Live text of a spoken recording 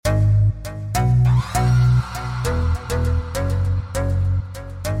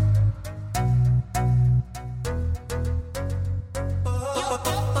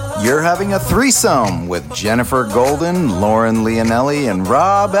you're having a threesome with Jennifer Golden, Lauren Leonelli, and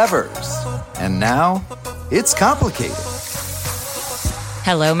Rob Evers. And now, it's complicated.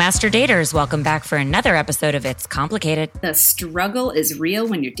 Hello, Master Daters. Welcome back for another episode of It's Complicated. The struggle is real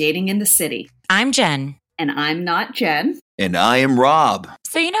when you're dating in the city. I'm Jen. And I'm not Jen. And I am Rob.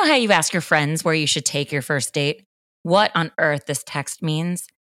 So you know how you ask your friends where you should take your first date? What on earth this text means?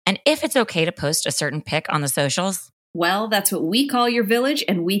 And if it's okay to post a certain pic on the socials? Well, that's what we call your village,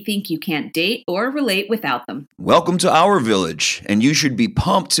 and we think you can't date or relate without them. Welcome to our village, and you should be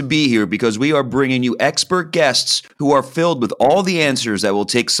pumped to be here because we are bringing you expert guests who are filled with all the answers that will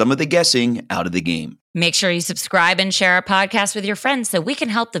take some of the guessing out of the game. Make sure you subscribe and share our podcast with your friends so we can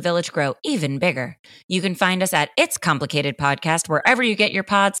help the village grow even bigger. You can find us at It's Complicated Podcast wherever you get your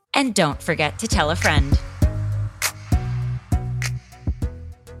pods, and don't forget to tell a friend.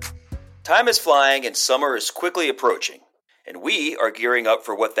 Time is flying and summer is quickly approaching, and we are gearing up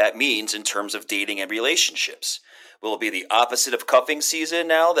for what that means in terms of dating and relationships. Will it be the opposite of cuffing season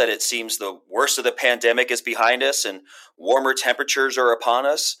now that it seems the worst of the pandemic is behind us and warmer temperatures are upon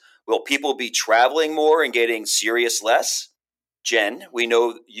us? Will people be traveling more and getting serious less? Jen, we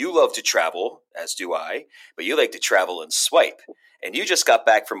know you love to travel, as do I, but you like to travel and swipe. And you just got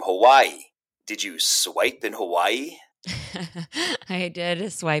back from Hawaii. Did you swipe in Hawaii? I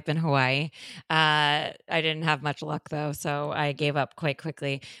did swipe in Hawaii. I didn't have much luck though, so I gave up quite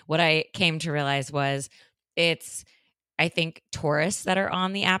quickly. What I came to realize was it's, I think, tourists that are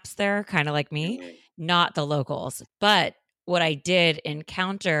on the apps there, kind of like me, not the locals. But what I did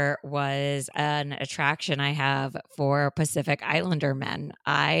encounter was an attraction I have for Pacific Islander men.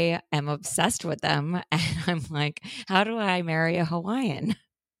 I am obsessed with them, and I'm like, how do I marry a Hawaiian?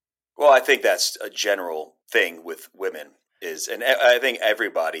 Well, I think that's a general thing with women is, and I think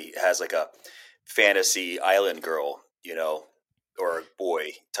everybody has like a fantasy island girl, you know, or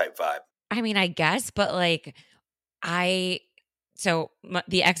boy type vibe. I mean, I guess, but like the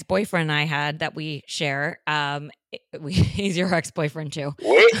ex-boyfriend I had that we share, he's your ex-boyfriend too.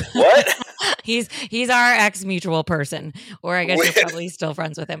 Wait, what? He's our ex-mutual person, or I guess you're probably still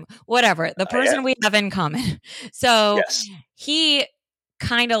friends with him. Whatever, the person we have in common. So yes. He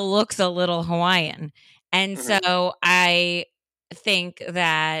kind of looks a little Hawaiian. And so I think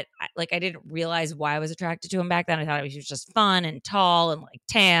that like I didn't realize why I was attracted to him back then. I thought he was just fun and tall and like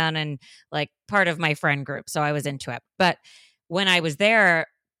tan and like part of my friend group. So I was into it. But when I was there,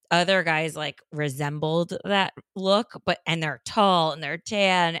 other guys like resembled that look, and they're tall and they're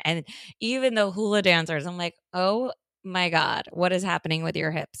tan. And even the hula dancers, I'm like, oh my God, what is happening with your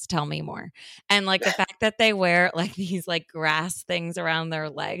hips? Tell me more. And like the fact that they wear like these like grass things around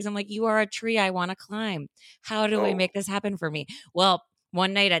their legs. I'm like, you are a tree I want to climb. How do we make this happen for me? Well,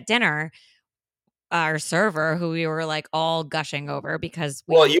 one night at dinner, our server, who we were like all gushing over because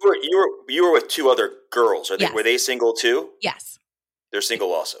you were with two other girls. Yes. Were they single too? Yes. They're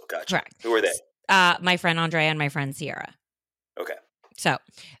single also. Gotcha. Correct. Who are they? My friend Andrea and my friend Sierra. Okay. So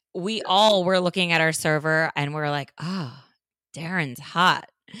we all were looking at our server and we're like, oh, Darren's hot.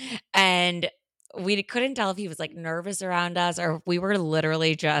 And we couldn't tell if he was like nervous around us or if we were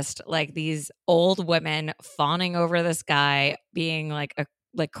literally just like these old women fawning over this guy being like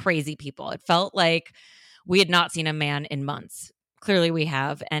crazy people. It felt like we had not seen a man in months. Clearly we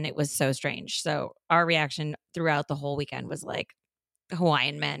have. And it was so strange. So our reaction throughout the whole weekend was like,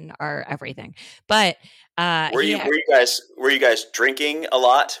 Hawaiian men are everything. But were you guys drinking a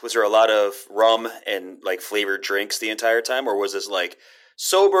lot? Was there a lot of rum and like flavored drinks the entire time, or was this like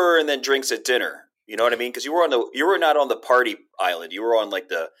sober and then drinks at dinner? You know what I mean? Because you were not on the party island. You were on like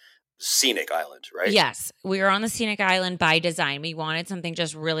the scenic island, right? Yes, we were on the scenic island by design. We wanted something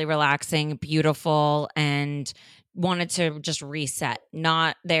just really relaxing, beautiful, and wanted to just reset.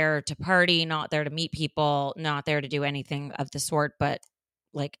 Not there to party, not there to meet people, not there to do anything of the sort, but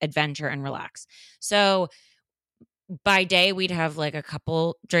like adventure and relax. So by day, we'd have like a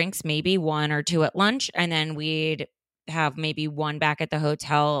couple drinks, maybe one or two at lunch, and then we'd have maybe one back at the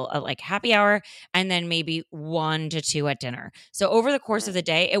hotel at like happy hour, and then maybe 1 to 2 at dinner. So over the course of the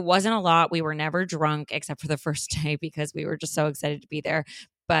day, it wasn't a lot. We were never drunk except for the first day because we were just so excited to be there.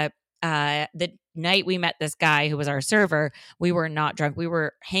 But the night we met this guy who was our server, we were not drunk. We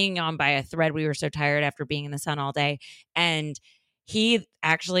were hanging on by a thread. We were so tired after being in the sun all day. And he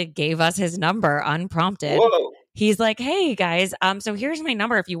actually gave us his number unprompted. Whoa. He's like, hey guys, so here's my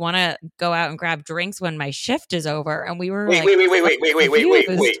number if you want to go out and grab drinks when my shift is over. And we were wait.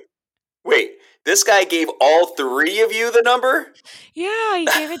 This guy gave all three of you the number? Yeah, he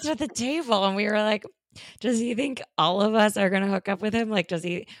gave it to the table. And we were like, does he think all of us are going to hook up with him? Like, does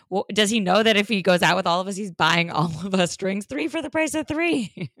he know that if he goes out with all of us, he's buying all of us drinks 3 for the price of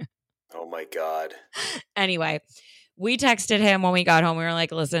 3? Oh my God. Anyway, we texted him when we got home. We were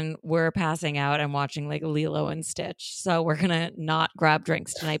like, listen, we're passing out and watching like Lilo and Stitch. So we're going to not grab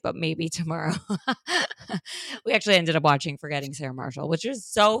drinks tonight, but maybe tomorrow. We actually ended up watching Forgetting Sarah Marshall, which was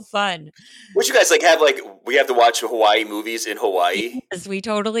so fun. What you guys have we have to watch Hawaii movies in Hawaii? Yes, we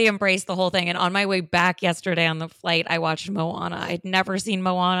totally embraced the whole thing. And on my way back yesterday on the flight, I watched Moana. I'd never seen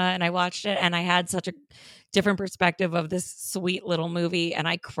Moana and I watched it and I had such a different perspective of this sweet little movie and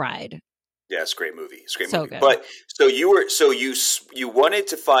I cried. Yeah, it's a great movie. It's a great So movie. good. But you wanted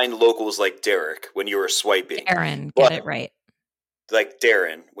to find locals like Derek when you were swiping. Aaron, get it right. Like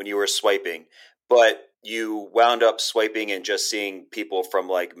Darren when you were swiping, but you wound up swiping and just seeing people from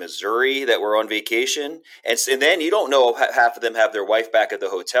like Missouri that were on vacation, and then you don't know half of them have their wife back at the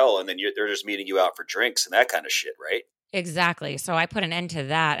hotel, and then they're just meeting you out for drinks and that kind of shit, right? Exactly. So I put an end to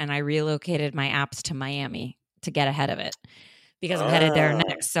that and I relocated my apps to Miami to get ahead of it because I'm headed there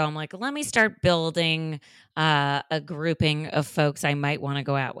next. So I'm like, let me start building a grouping of folks I might want to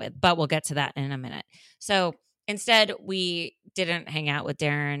go out with, but we'll get to that in a minute. So instead, we didn't hang out with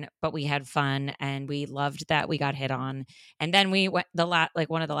Darren, but we had fun and we loved that we got hit on. And then we went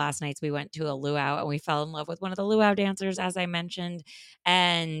one of the last nights we went to a luau and we fell in love with one of the luau dancers, as I mentioned.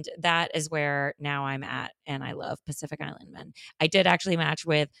 And that is where now I'm at. And I love Pacific Island men. I did actually match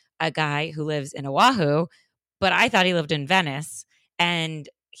with a guy who lives in Oahu, but I thought he lived in Venice and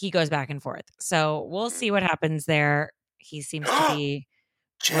he goes back and forth. So we'll see what happens there. He seems to be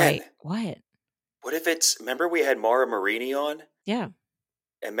Jen, right. What? What if remember we had Mara Marini on? Yeah.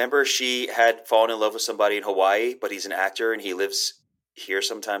 And remember she had fallen in love with somebody in Hawaii, but he's an actor and he lives here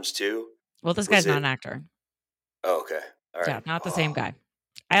sometimes too? Well, this guy's not an actor. Oh, okay. All right. Yeah, not the same guy.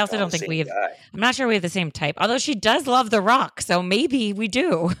 I also don't think we have, guy. I'm not sure we have the same type, although she does love The Rock. So maybe we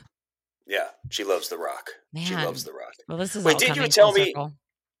do. Yeah, she loves The Rock. Man. She loves The Rock. Well, this is Wait, all didn't you coming tell full me? circle.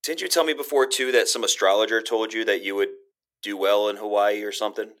 Didn't you tell me before too that some astrologer told you that you would do well in Hawaii or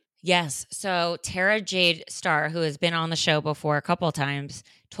something? Yes. So Tara Jade Starr, who has been on the show before a couple of times,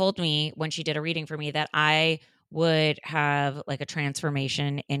 told me when she did a reading for me that I would have like a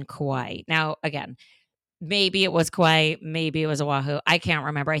transformation in Kauai. Now, again, maybe it was Kauai, maybe it was Oahu. I can't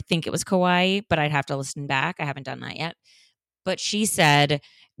remember. I think it was Kauai, but I'd have to listen back. I haven't done that yet. But she said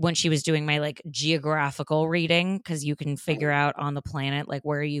when she was doing my like geographical reading, because you can figure out on the planet like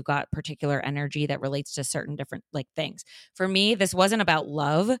where you got particular energy that relates to certain different like things. For me, this wasn't about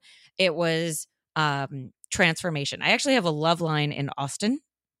love. It was transformation. I actually have a love line in Austin.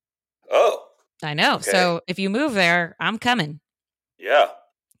 Oh. I know. Okay. So if you move there, I'm coming. Yeah.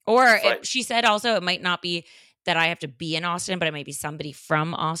 Or she said also it might not be that I have to be in Austin, but it might be somebody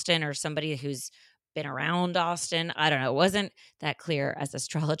from Austin or somebody who's been around Austin. I don't know. It wasn't that clear, as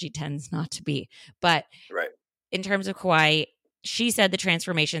astrology tends not to be. But in terms of Kauai, she said the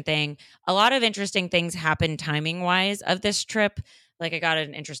transformation thing, a lot of interesting things happened timing wise of this trip. Like I got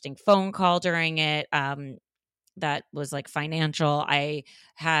an interesting phone call during it that was like financial. I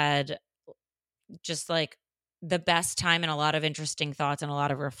had just like the best time and a lot of interesting thoughts and a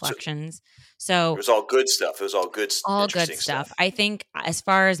lot of reflections. So it was all good stuff. It was all good stuff. I think as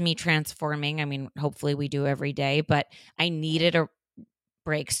far as me transforming, I mean, hopefully we do every day, but I needed a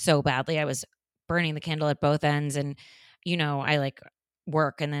break so badly. I was burning the candle at both ends and, you know, I like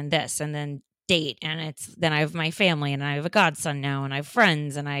work and then this and then date and then I have my family and I have a godson now and I have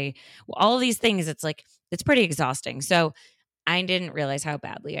friends and all of these things. It's like, it's pretty exhausting. So I didn't realize how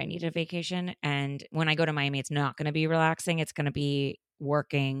badly I needed a vacation. And when I go to Miami, it's not going to be relaxing. It's going to be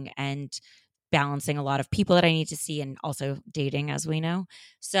working and balancing a lot of people that I need to see and also dating, as we know.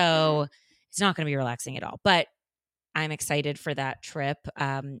 So it's not going to be relaxing at all. But I'm excited for that trip.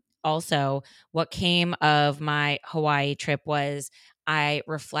 Also, what came of my Hawaii trip was I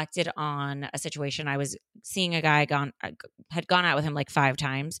reflected on a situation. I was seeing a guy had gone out with him like 5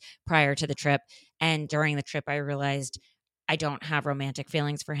 times prior to the trip. And during the trip, I realized I don't have romantic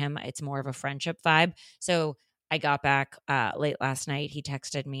feelings for him. It's more of a friendship vibe. So I got back late last night. He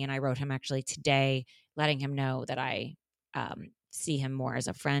texted me and I wrote him actually today, letting him know that I see him more as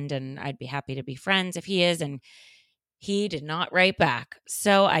a friend and I'd be happy to be friends if he is. And he did not write back.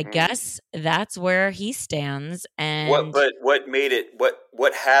 So I guess that's where he stands. And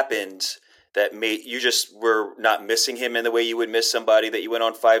what happened that made you just were not missing him in the way you would miss somebody that you went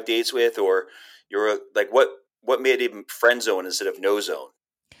on 5 dates with, or you're like, what made him friend zone instead of no zone?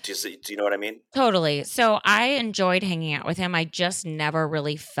 Do you know what I mean? Totally. So I enjoyed hanging out with him. I just never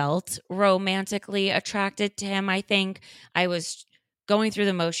really felt romantically attracted to him. I think I was going through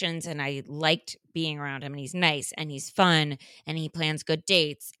the motions and I liked being around him and he's nice and he's fun and he plans good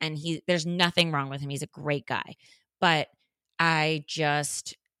dates and there's nothing wrong with him. He's a great guy. But I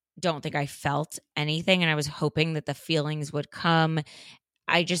just don't think I felt anything, and I was hoping that the feelings would come.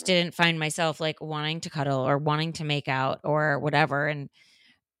 I just didn't find myself like wanting to cuddle or wanting to make out or whatever, and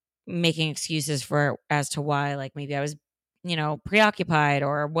making excuses for as to why, like maybe I was, preoccupied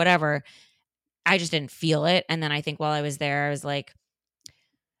or whatever. I just didn't feel it. And then I think while I was there, I was like,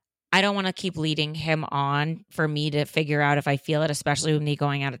 I don't want to keep leading him on for me to figure out if I feel it, especially with me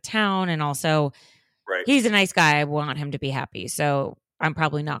going out of town. And also, Right. he's a nice guy. I want him to be happy. So I'm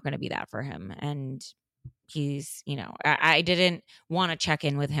probably not going to be that for him. And he's, I didn't want to check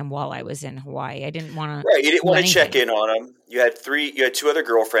in with him while I was in Hawaii. I didn't want to. Right. You didn't want to anything. check in on him. You had two other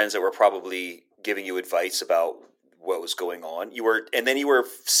girlfriends that were probably giving you advice about what was going on. You were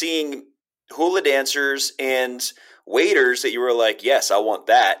seeing hula dancers and waiters that you were like, yes, I want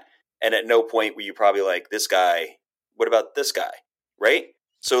that. And at no point were you probably like, this guy, what about this guy? Right.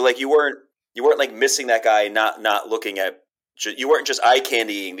 So like you weren't like missing that guy, not looking at, you weren't just eye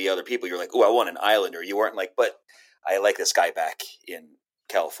candying the other people. You're like, oh, I want an islander. You weren't like, but I like this guy back in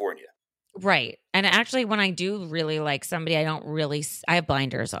California. Right. And actually, when I do really like somebody, I have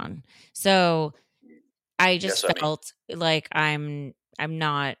blinders on. So I just felt like I'm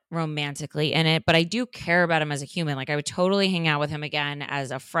not romantically in it, but I do care about him as a human. Like I would totally hang out with him again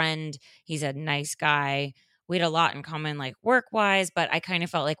as a friend. He's a nice guy. We had a lot in common, like work-wise, but I kind of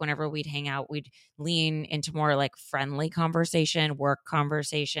felt like whenever we'd hang out, we'd lean into more like friendly conversation, work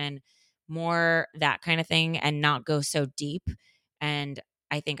conversation, more that kind of thing, and not go so deep. And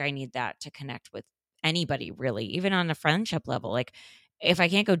I think I need that to connect with anybody, really, even on a friendship level. Like if I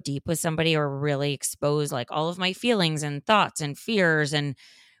can't go deep with somebody or really expose like all of my feelings and thoughts and fears and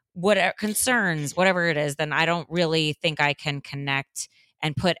whatever concerns, whatever it is, then I don't really think I can connect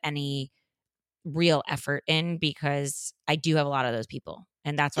and put any real effort in, because I do have a lot of those people,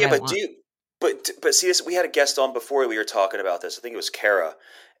 and that's what I want. But see this, we had a guest on before, we were talking about this. I think it was Kara,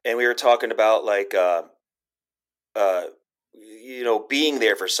 and we were talking about like being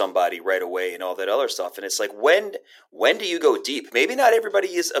there for somebody right away and all that other stuff. And it's like, when do you go deep? Maybe not everybody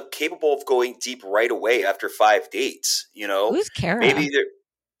is capable of going deep right away after 5 dates. Who's Kara? Maybe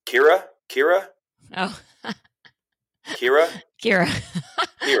Kira. Oh, Kira.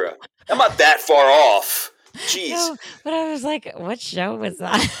 Kira. I'm not that far off. Jeez. No, but I was like, what show was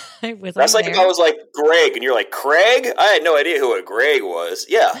that? That's like there? If I was like Greg and you're like Craig. I had no idea who a Greg was.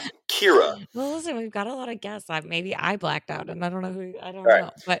 Yeah, Kira. Well, listen, we've got a lot of guests. Maybe I blacked out, and I don't know who. I don't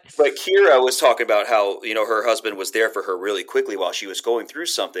know. But Kira was talking about how her husband was there for her really quickly while she was going through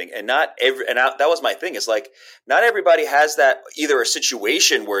something, and that was my thing. It's like not everybody has that, either a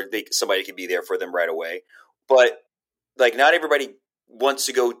situation where somebody can be there for them right away, but like not everybody wants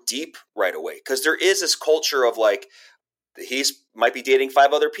to go deep right away, because there is this culture of like he's might be dating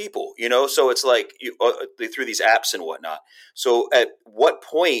 5 other people, so it's like through these apps and whatnot. So at what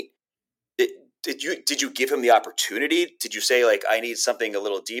point did you give him the opportunity? Did you say like, I need something a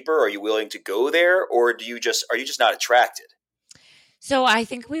little deeper? Are you willing to go there, or are you just not attracted? So I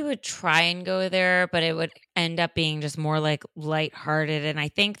think we would try and go there, but it would end up being just more like lighthearted, and I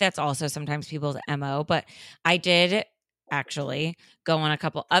think that's also sometimes people's MO. But I did actually go on a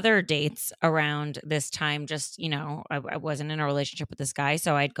couple other dates around this time. Just, I wasn't in a relationship with this guy.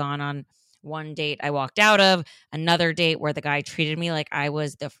 So I'd gone on one date I walked out of, another date where the guy treated me like I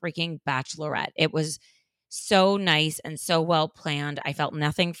was the freaking bachelorette. It was so nice and so well planned. I felt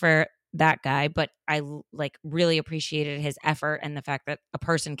nothing for that guy, but I like really appreciated his effort and the fact that a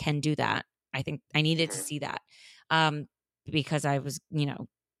person can do that. I think I needed to see that because I was,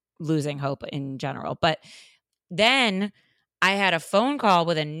 losing hope in general. But then I had a phone call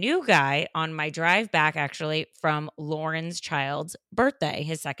with a new guy on my drive back, actually, from Lauren's child's birthday,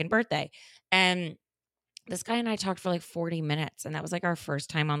 his second birthday. And this guy and I talked for like 40 minutes, and that was like our first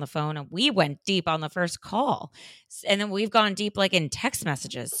time on the phone. And we went deep on the first call. And then we've gone deep like in text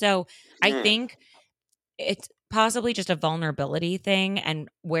messages. So I think it's possibly just a vulnerability thing and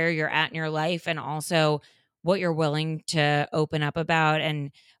where you're at in your life, and also what you're willing to open up about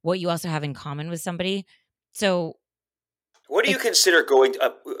and what you also have in common with somebody. So what do you consider going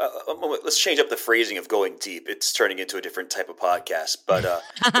up? Let's change up the phrasing of going deep. It's turning into a different type of podcast, but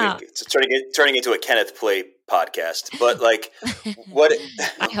it's turning into a Kenneth Play podcast. But like, what?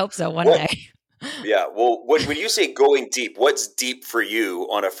 I hope so one day. Yeah. Well, when you say going deep, what's deep for you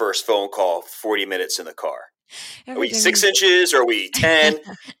on a first phone call, 40 minutes in the car? Are we 6 inches? Or are we 10?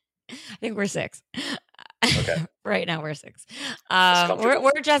 I think we're 6. Okay. Right now we're 6.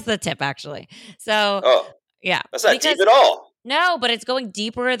 We're just the tip, actually. So. Oh. Yeah. That's not deep at all. No, but it's going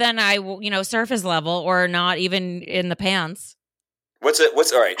deeper than surface level, or not even in the pants. What's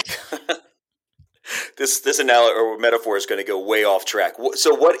all right. this analogy or metaphor is going to go way off track.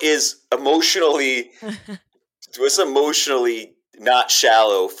 So what's emotionally not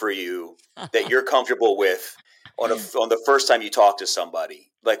shallow for you that you're comfortable with on the first time you talk to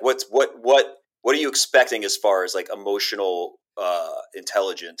somebody? Like what are you expecting as far as like emotional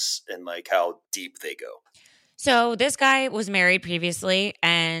intelligence and like how deep they go? So this guy was married previously,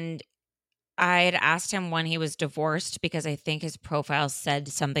 and I had asked him when he was divorced because I think his profile said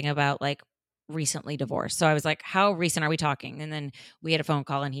something about like recently divorced. So I was like, how recent are we talking? And then we had a phone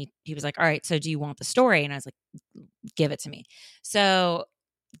call, and he was like, all right, so do you want the story? And I was like, give it to me. So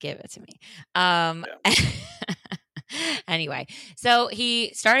give it to me. Anyway, so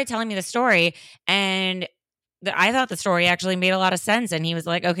he started telling me the story, and I thought the story actually made a lot of sense. And he was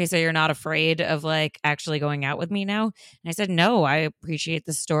like, okay, so you're not afraid of like actually going out with me now? And I said, no, I appreciate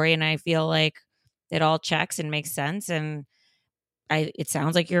the story, and I feel like it all checks and makes sense. And it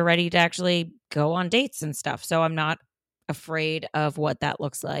sounds like you're ready to actually go on dates and stuff. So I'm not afraid of what that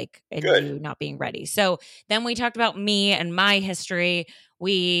looks like and you not being ready. So then we talked about me and my history.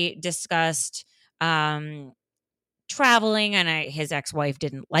 We discussed traveling, and his ex-wife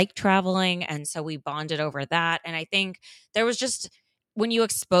didn't like traveling. And so we bonded over that. And I think there was just, when you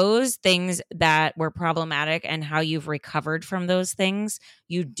expose things that were problematic and how you've recovered from those things,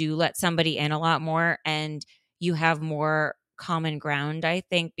 you do let somebody in a lot more, and you have more common ground, I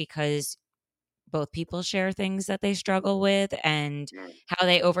think, because both people share things that they struggle with and how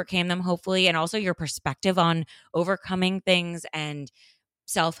they overcame them, hopefully, and also your perspective on overcoming things and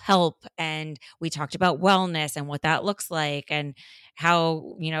self-help. And we talked about wellness and what that looks like and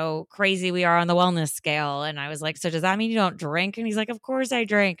how, crazy we are on the wellness scale. And I was like, so does that mean you don't drink? And he's like, of course I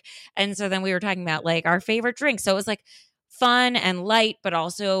drink. And so then we were talking about like our favorite drinks. So it was like fun and light, but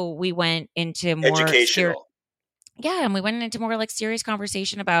also we went into more educational. And we went into more like serious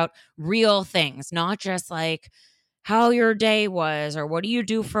conversation about real things, not just like how your day was or what do you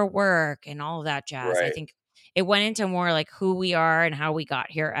do for work and all of that jazz. Right. I think it went into more like who we are and how we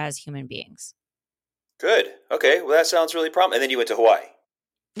got here as human beings. Good. Okay. Well, that sounds really promising. And then you went to Hawaii.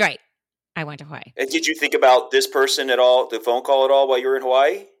 Right. I went to Hawaii. And did you think about this person at all, the phone call at all while you were in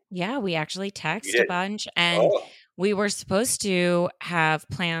Hawaii? Yeah, we actually texted a bunch, and we were supposed to have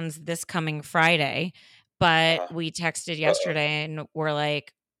plans this coming Friday, but we texted yesterday and we're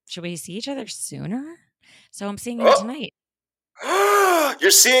like, should we see each other sooner? So I'm seeing him tonight. You're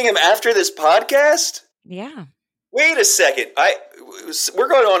seeing him after this podcast? Yeah. Wait a second. We're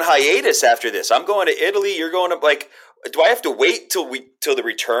going on hiatus after this. I'm going to Italy. You're going to do I have to wait till the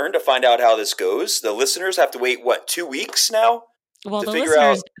return to find out how this goes? The listeners have to wait 2 weeks now? Well, the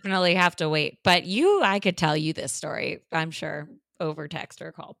listeners definitely have to wait, but I could tell you this story, I'm sure, over text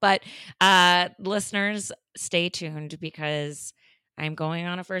or call. But listeners, stay tuned because I'm going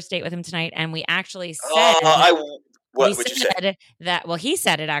on a first date with him tonight, and we actually said he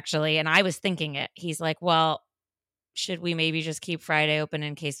said it actually, and I was thinking it. He's like, well, should we maybe just keep Friday open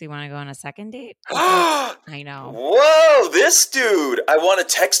in case we want to go on a second date? I know. Whoa, this dude. I want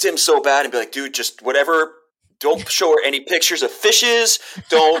to text him so bad and be like, dude, just whatever. Don't show her any pictures of fishes.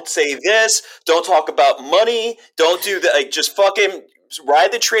 Don't say this. Don't talk about money. Don't do that. Like, just fucking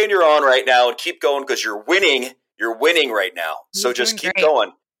ride the train you're on right now and keep going because you're winning. You're winning right now. So just keep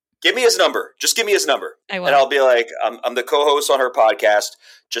going. Give me his number. Just give me his number. I will. And I'll be like, I'm the co-host on her podcast.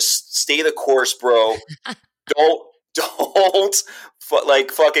 Just stay the course, bro. Don't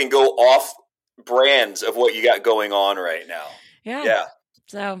fucking go off brands of what you got going on right now. Yeah.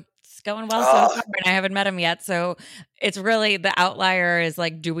 So it's going well so far, and I haven't met him yet. So it's really the outlier is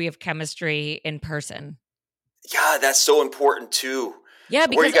like, do we have chemistry in person? Yeah, that's so important too. Yeah,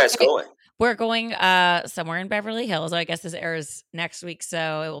 because where are you guys going? We're going somewhere in Beverly Hills. I guess this airs next week,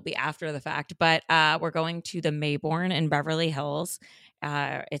 so it will be after the fact. But we're going to the Mayborn in Beverly Hills.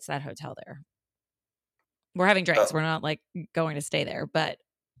 It's that hotel there. We're having drinks. We're not like going to stay there, but.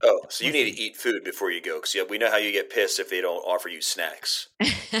 Oh, so you need to eat food before you go because we know how you get pissed if they don't offer you snacks.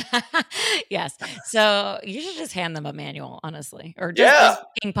 Yes. So you should just hand them a manual, honestly, or just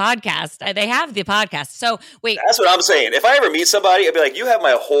this podcast. They have the podcast. So wait. That's what I'm saying. If I ever meet somebody, I'd be like, you have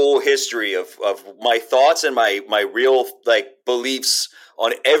my whole history of my thoughts and my real beliefs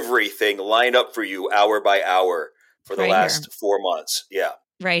on everything lined up for you hour by hour for the last 4 months. Yeah.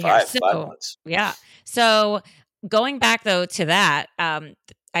 Right here. 5 months. Yeah. So going back though to that,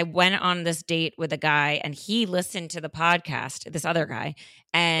 I went on this date with a guy, and he listened to the podcast. This other guy,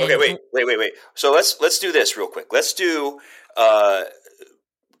 and okay, wait. So let's do this real quick. Let's do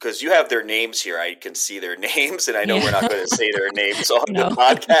because you have their names here. I can see their names, and I know we're not going to say their names on the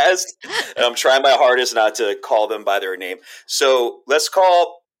podcast. And I'm trying my hardest not to call them by their name. So let's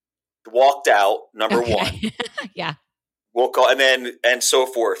call walked out, number Okay. one. Yeah. We'll call, and so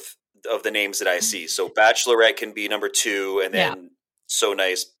forth of the names that I see. So Bachelorette can be number 2, and then So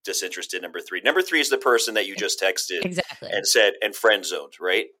Nice, Disinterested, number 3. Number 3 is the person that you just texted Exactly. and said, and friend zoned,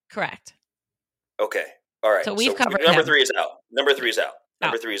 right? Correct. Okay. All right. So we've covered number him. 3 is out. Number 3 is out.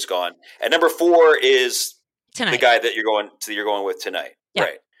 Number 3 is gone. And number 4 is tonight. the guy that you're going with tonight. Yeah.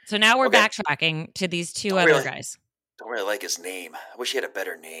 Right. So now we're backtracking to these two other guys. Don't really like his name. I wish he had a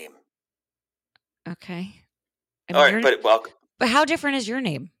better name. Okay. I All mean, right, but how different is your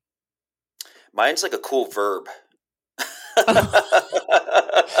name? Mine's like a cool verb.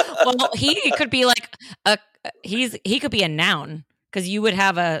 Well, he could be like he could be a noun because you would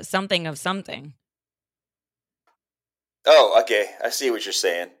have a something of something. Oh, okay. I see what you're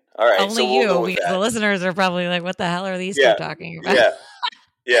saying. All right. Only so we'll go with because that. the listeners are probably like, "What the hell are these two talking about?"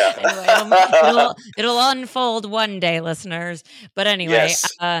 Yeah. Anyway, it'll unfold one day, listeners. But anyway, yes.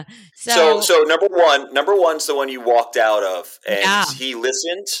 So number one's the one you walked out of, and he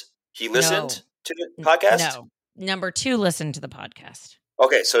listened. He listened to the podcast. No, number 2 listened to the podcast.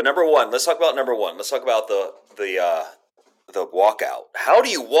 Okay, so number 1. Let's talk about number 1. Let's talk about the walkout. How do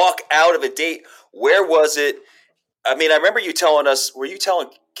you walk out of a date? Where was it? I mean, I remember you telling us. Were you telling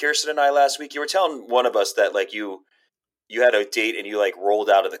Kirsten and I last week? You were telling one of us that like you had a date and you like rolled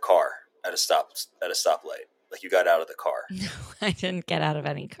out of the car at a stoplight. Like you got out of the car. No, I didn't get out of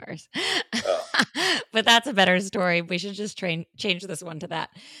any cars. Oh. But that's a better story. We should just change this one to that.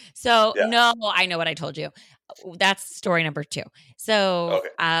 So no, I know what I told you. That's story number 2. So,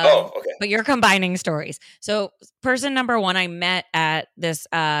 okay. But you're combining stories. So person number 1, I met at this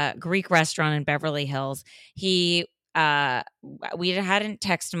Greek restaurant in Beverly Hills. We hadn't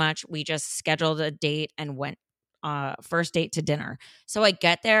texted much. We just scheduled a date and went first date to dinner. So I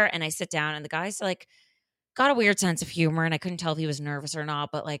get there and I sit down and the guy's like got a weird sense of humor, and I couldn't tell if he was nervous or not,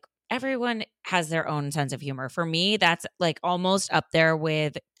 but like everyone has their own sense of humor. For me, that's like almost up there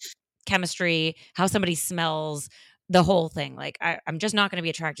with chemistry, how somebody smells, the whole thing. Like I'm just not going to be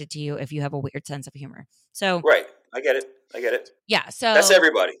attracted to you if you have a weird sense of humor. So right, I get it. Yeah, so that's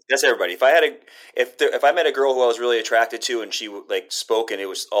everybody. If I met a girl who I was really attracted to and she like spoke and it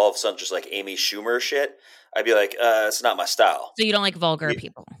was all of a sudden just like Amy Schumer shit, I'd be like, it's not my style. So you don't like vulgar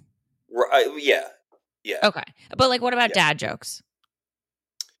people? Yeah. Yeah. Okay. But like, what about dad jokes?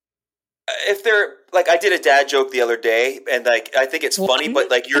 If they're like, I did a dad joke the other day and like, I think it's funny,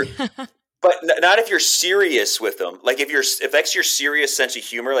 but like but not if you're serious with them. Like if that's your serious sense of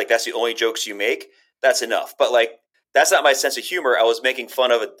humor, like that's the only jokes you make, that's enough. But like, that's not my sense of humor. I was making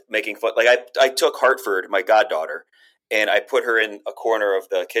fun. Like I took Hartford, my goddaughter, and I put her in a corner of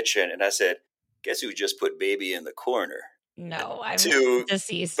the kitchen and I said, guess who just put baby in the corner? No, I'm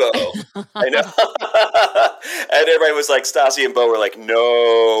deceased. Bo. I know. And everybody was like, Stassi and Bo were like,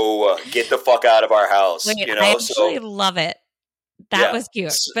 no, get the fuck out of our house. Wait, I actually love it. That was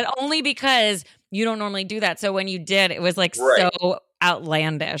cute. But only because you don't normally do that. So when you did, it was like so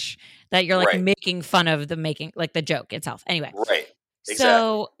outlandish that you're like making fun of the joke itself. Anyway. Right. Exactly.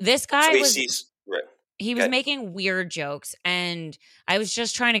 So this guy he was Okay. making weird jokes, and I was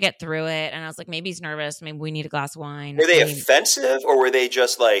just trying to get through it. And I was like, maybe he's nervous. Maybe we need a glass of wine. Were they offensive, or were they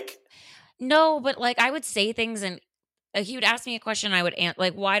just like? No, but like I would say things, and he would ask me a question. I would answer,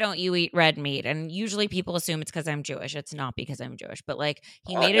 like, "Why don't you eat red meat?" And usually people assume it's because I'm Jewish. It's not because I'm Jewish, but like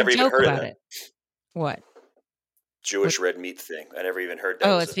he made a joke about it. What? Jewish red meat thing. I never even heard that.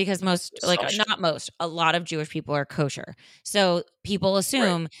 Oh, it's because a lot of Jewish people are kosher. So people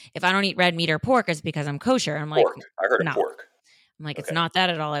assume if I don't eat red meat or pork, it's because I'm kosher. I'm like, I heard of pork. I'm like, it's not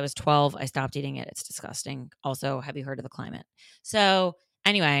that at all. I was 12. I stopped eating it. It's disgusting. Also, have you heard of the climate? So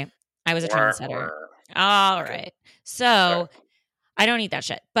anyway, I was a trendsetter. All right. So I don't eat that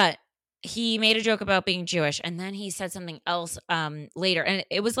shit. But he made a joke about being Jewish, and then he said something else later. And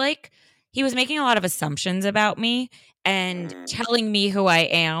it was like, he was making a lot of assumptions about me and telling me who I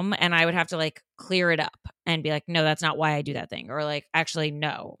am, and I would have to like clear it up and be like, no, that's not why I do that thing. Or like, actually,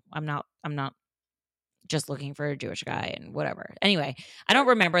 no, I'm not just looking for a Jewish guy and whatever. Anyway, I don't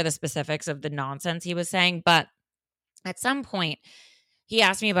remember the specifics of the nonsense he was saying, but at some point he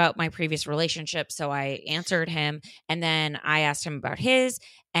asked me about my previous relationship. So I answered him, and then I asked him about his,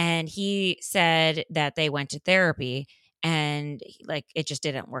 and he said that they went to therapy. And like, it just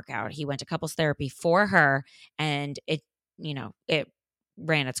didn't work out. He went to couples therapy for her, and it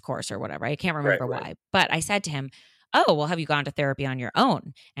ran its course or whatever. I can't remember why. But I said to him, oh, well, have you gone to therapy on your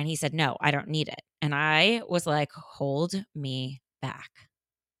own? And he said, no, I don't need it. And I was like, hold me back.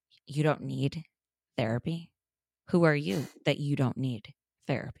 You don't need therapy? Who are you that you don't need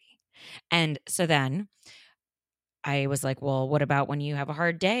therapy? And so then I was like, well, what about when you have a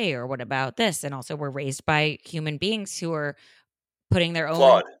hard day, or what about this? And also, we're raised by human beings who are putting their own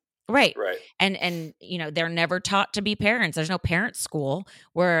Flawed. right. Right. And they're never taught to be parents. There's no parent school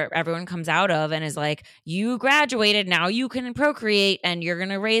where everyone comes out of and is like, you graduated, now you can procreate and you're going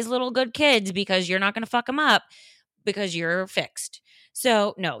to raise little good kids because you're not going to fuck them up because you're fixed.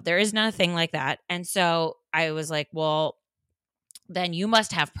 So no, there is nothing like that. And so I was like, well, then you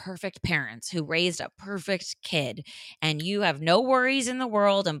must have perfect parents who raised a perfect kid and you have no worries in the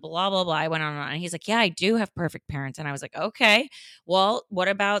world and blah, blah, blah. I went on and on. And he's like, yeah, I do have perfect parents. And I was like, okay, well, what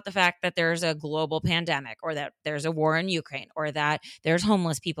about the fact that there's a global pandemic, or that there's a war in Ukraine, or that there's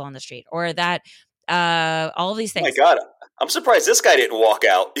homeless people on the street, or that all of these Oh things? my God. I'm surprised this guy didn't walk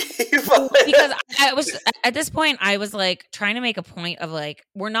out. Because I was at this point, I was like trying to make a point of like,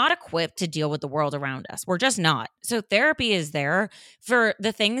 we're not equipped to deal with the world around us. We're just not. So therapy is there for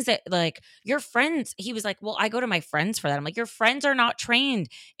the things that, like, your friends. He was like, well, I go to my friends for that. I'm like, your friends are not trained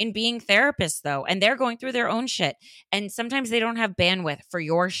in being therapists though, and they're going through their own shit, and sometimes they don't have bandwidth for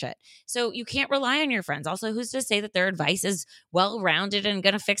your shit. So you can't rely on your friends. Also, who's to say that their advice is well-rounded and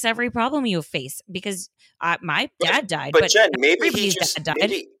going to fix every problem you face? Because my dad died, but Jen, maybe everybody's dad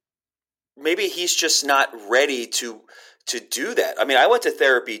died. maybe he's just not ready to do that. I mean, I went to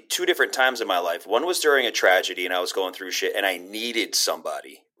therapy 2 different times in my life. One was during a tragedy and I was going through shit and I needed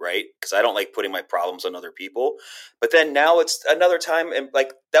somebody, right? Because I don't like putting my problems on other people. But then now it's another time, and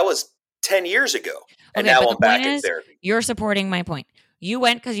like that was 10 years ago. And Okay, now but I'm the back point in is, therapy. you're supporting my point. You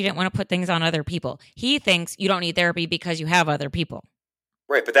went because you didn't want to put things on other people. He thinks you don't need therapy because you have other people.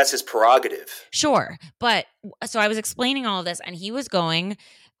 Right, but that's his prerogative. Sure. But so I was explaining all of this, and he was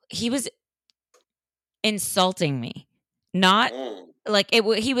insulting me. Not like it.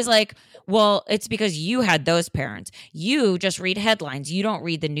 He was like, well, it's because you had those parents. You just read headlines. You don't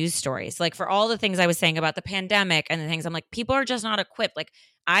read the news stories. Like, for all the things I was saying about the pandemic and the things, I'm like, people are just not equipped. Like,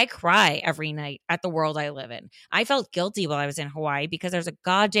 I cry every night at the world I live in. I felt guilty while I was in Hawaii because there's a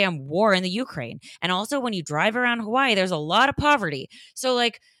goddamn war in the Ukraine. And also, when you drive around Hawaii, there's a lot of poverty. So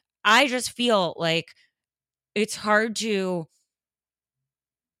like, I just feel like it's hard to,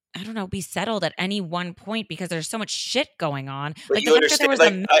 I don't know, be settled at any one point because there's so much shit going on. But Like you the fact that there was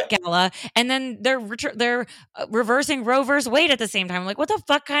understand, a Met Gala, and then they're reversing Roe versus Wade at the same time. I'm like, what the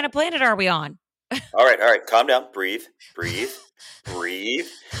fuck kind of planet are we on? All right, calm down, breathe.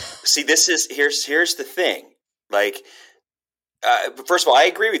 See, here's the thing. Like, first of all, I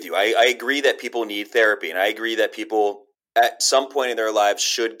agree with you. I agree that people need therapy, and I agree that people at some point in their lives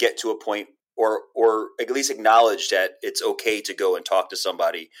should get to a point, or at least acknowledge that it's okay to go and talk to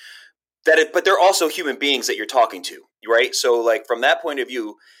somebody. But they're also human beings that you're talking to, right? So, like, from that point of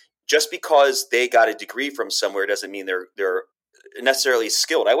view, just because they got a degree from somewhere doesn't mean they're necessarily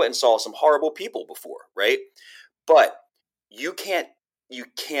skilled. I went and saw some horrible people before, right? But you can't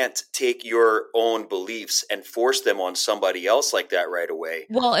take your own beliefs and force them on somebody else like that right away.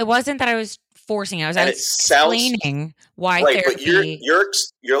 Well, it wasn't that I was forcing it. I was explaining why right, therapy. But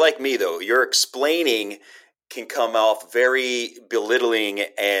you're like me though. Your explaining can come off very belittling,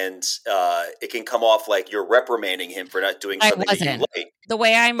 and it can come off like you're reprimanding him for not doing something that you like. The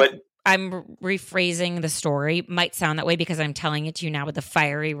way I'm rephrasing the story might sound that way because I'm telling it to you now with the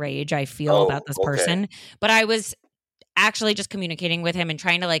fiery rage I feel about this person. But I was actually just communicating with him and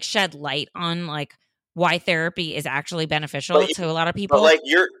trying to like shed light on like why therapy is actually beneficial to a lot of people. But like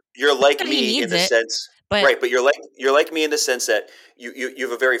you're like me in the sense, right? But you're like me in the sense that you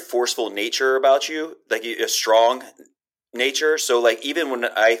have a very forceful nature about you, like a strong nature. So like even when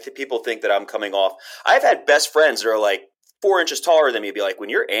people think that I'm coming off, I've had best friends that are like 4 inches taller than me, be like, when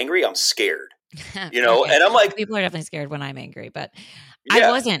you're angry, I'm scared, you know? Okay. And I'm like, people are definitely scared when I'm angry, but yeah.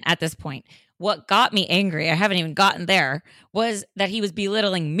 I wasn't at this point. What got me angry, I haven't even gotten there, was that he was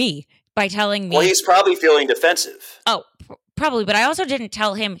belittling me by telling me. Well, he's probably feeling defensive. Oh, probably. But I also didn't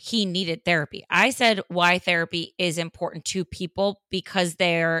tell him he needed therapy. I said why therapy is important to people because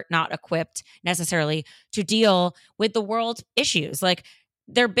they're not equipped necessarily to deal with the world's issues. Like,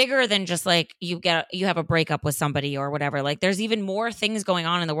 they're bigger than just like you have a breakup with somebody or whatever. Like, there's even more things going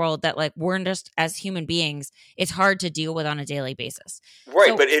on in the world that like we're just, as human beings, it's hard to deal with on a daily basis. Right.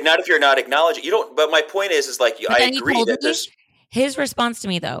 So, but not if you're not acknowledging. You don't. But my point is like I agree that there's. His response to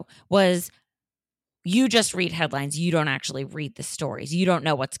me though was, you just read headlines. You don't actually read the stories. You don't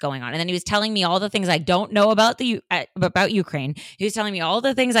know what's going on. And then he was telling me all the things I don't know about Ukraine. He was telling me all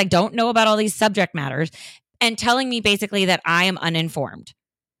the things I don't know about all these subject matters, and telling me basically that I am uninformed.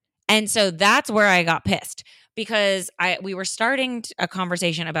 And so that's where I got pissed, because we were starting a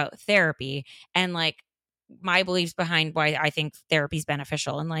conversation about therapy, and like my beliefs behind why I think therapy is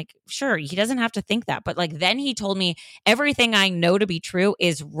beneficial. And like, sure, he doesn't have to think that. But like, then he told me everything I know to be true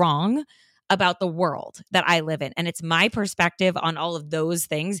is wrong about the world that I live in. And it's my perspective on all of those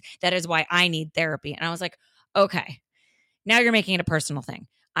things. That is why I need therapy. And I was like, okay, now you're making it a personal thing.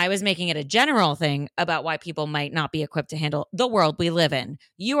 I was making it a general thing about why people might not be equipped to handle the world we live in.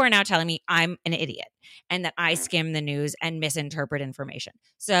 You are now telling me I'm an idiot and that I skim the news and misinterpret information.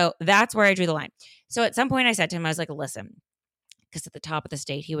 So that's where I drew the line. So at some point I said to him, I was like, listen, because at the top of the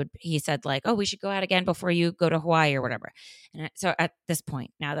state, he said like, oh, we should go out again before you go to Hawaii or whatever. And so at this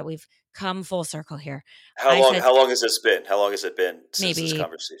point, now that we've come full circle here. How long has this been? How long has it been since maybe this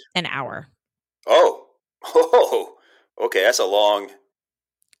conversation? An hour. Oh, okay. That's a long.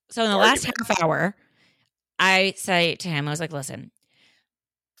 So in the last half hour, I say to him, I was like, listen,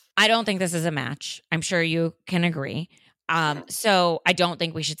 I don't think this is a match. I'm sure you can agree. So I don't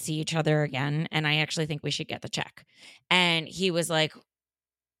think we should see each other again. And I actually think we should get the check. And he was like,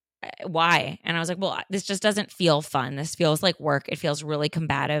 why? And I was like, well, this just doesn't feel fun. This feels like work. It feels really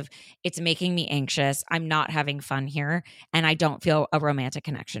combative. It's making me anxious. I'm not having fun here. And I don't feel a romantic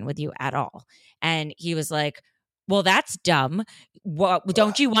connection with you at all. And he was like, well, that's dumb. What,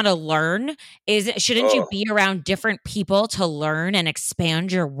 don't you want to learn? Shouldn't you be around different people to learn and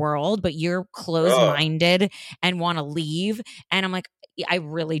expand your world? But you're closed-minded and want to leave. And I'm like, I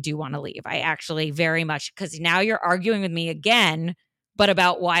really do want to leave. I actually very much, because now you're arguing with me again, but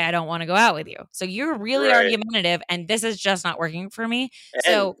about why I don't want to go out with you. So you're really argumentative, and this is just not working for me. And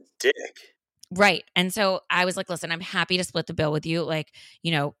so dick. Right. And so I was like, listen, I'm happy to split the bill with you. Like,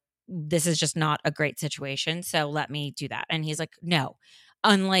 this is just not a great situation. So let me do that. And he's like, no,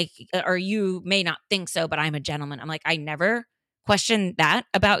 or you may not think so, but I'm a gentleman. I'm like, I never questioned that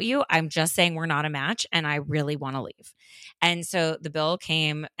about you. I'm just saying we're not a match and I really want to leave. And so the bill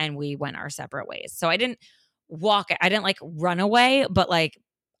came and we went our separate ways. So I didn't like run away, but like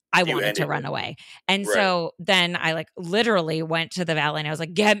I wanted to run away. And so then I like literally went to the valet and I was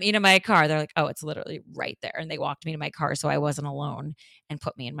like, get me to my car. They're like, oh, it's literally right there. And they walked me to my car so I wasn't alone and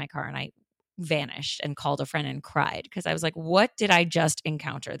put me in my car. And I vanished and called a friend and cried because I was like, what did I just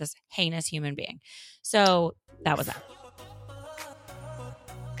encounter? This heinous human being. So that was that.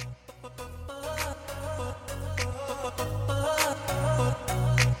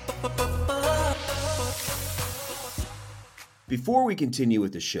 Before we continue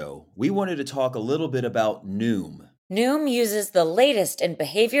with the show, we wanted to talk a little bit about Noom. Noom uses the latest in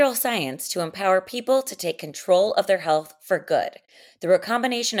behavioral science to empower people to take control of their health for good through a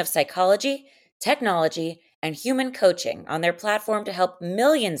combination of psychology, technology, and human coaching on their platform to help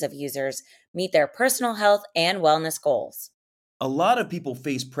millions of users meet their personal health and wellness goals. A lot of people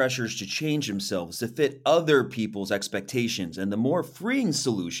face pressures to change themselves to fit other people's expectations, and the more freeing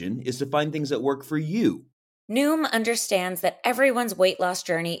solution is to find things that work for you. Noom understands that everyone's weight loss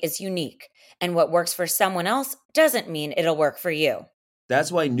journey is unique, and what works for someone else doesn't mean it'll work for you. That's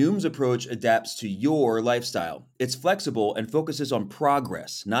why Noom's approach adapts to your lifestyle. It's flexible and focuses on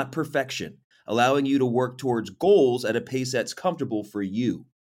progress, not perfection, allowing you to work towards goals at a pace that's comfortable for you.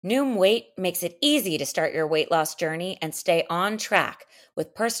 Noom Weight makes it easy to start your weight loss journey and stay on track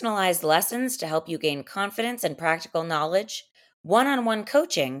with personalized lessons to help you gain confidence and practical knowledge, one-on-one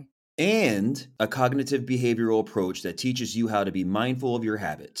coaching, and a cognitive behavioral approach that teaches you how to be mindful of your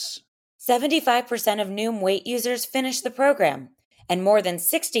habits. 75% of Noom Weight users finish the program, and more than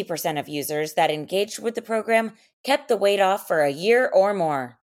 60% of users that engaged with the program kept the weight off for a year or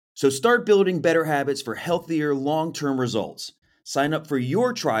more. So start building better habits for healthier, long-term results. Sign up for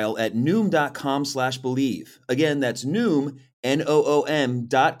your trial at Noom.com/believe. Again, that's Noom,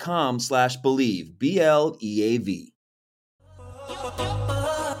 NOOM.com/believe, BLEAV.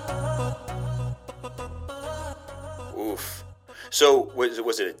 Oof. So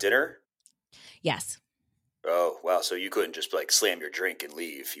was it a dinner? Yes. Oh, wow. So you couldn't just like slam your drink and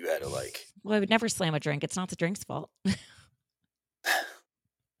leave. You had to like... Well, I would never slam a drink. It's not the drink's fault.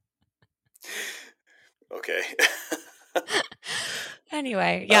 Okay.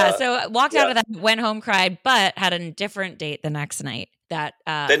 Anyway, yeah. So walked out of that, went home, cried, but had a different date the next night. The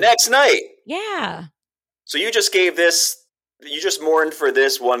next night? Yeah. So you just mourned for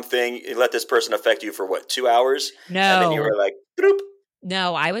this one thing. You let this person affect you for what, 2 hours? No. And then you were like, bloop.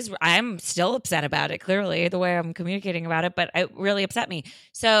 No, I'm still upset about it, clearly, the way I'm communicating about it, but it really upset me.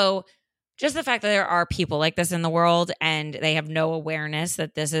 So just the fact that there are people like this in the world and they have no awareness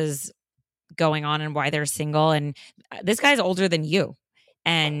that this is going on and why they're single. And this guy's older than you.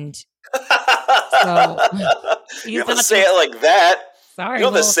 And so you don't have to say it like that. Sorry. You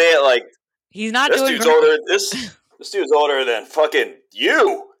don't have to say it like he's not this doing dude's great. older. This dude's older than fucking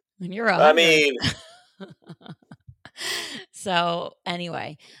you. And you're I mean, So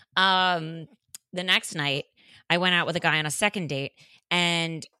anyway, the next night I went out with a guy on a second date,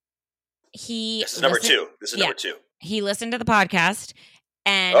 and he This is number listened- 2. This is Yeah. number 2. he listened to the podcast,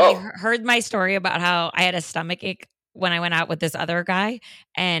 and Oh. he heard my story about how I had a stomach ache when I went out with this other guy,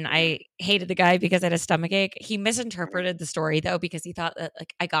 and I hated the guy because I had a stomach ache. He misinterpreted the story though, because he thought that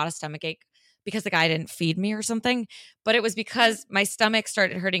like I got a stomach ache because the guy didn't feed me or something, but it was because my stomach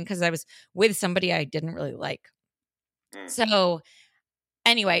started hurting because I was with somebody I didn't really like. Mm. So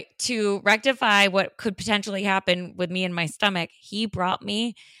anyway, to rectify what could potentially happen with me and my stomach, he brought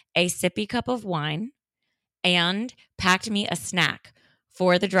me a sippy cup of wine and packed me a snack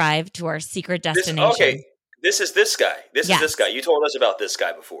for the drive to our secret destination. Okay. This is this guy. This Yes. is this guy. You told us about this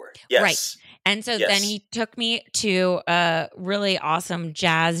guy before. Yes. Right. And so Yes. then he took me to a really awesome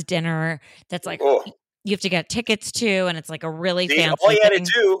jazz dinner that's like Oh. you have to get tickets to, and it's like a really See, fancy all you had to thing.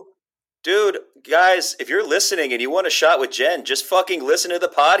 do, dude, guys, if you're listening and you want a shot with Jen, just fucking listen to the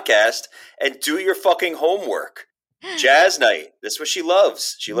podcast and do your fucking homework. Jazz night. That's what she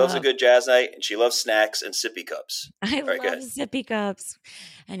loves. She loves a Love. good jazz night, and she loves snacks and sippy cups. I Very love good. sippy cups.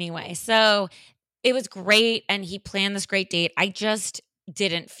 Anyway, so it was great, and he planned this great date. I just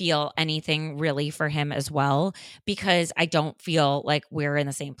didn't feel anything really for him as well, because I don't feel like we're in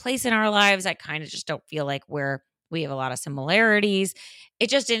the same place in our lives. I kind of just don't feel like we have a lot of similarities.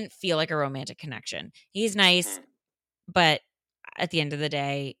 It just didn't feel like a romantic connection. He's nice, Mhm. but at the end of the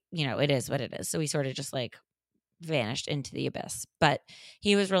day, it is what it is. So we sort of just like vanished into the abyss. But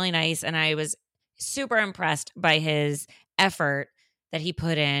he was really nice, and I was super impressed by his effort that he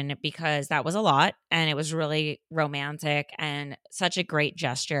put in, because that was a lot, and it was really romantic and such a great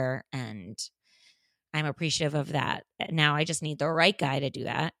gesture, and I'm appreciative of that. Now I just need the right guy to do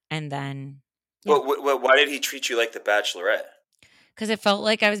that, and then Yeah. Well, why did he treat you like the Bachelorette? because it felt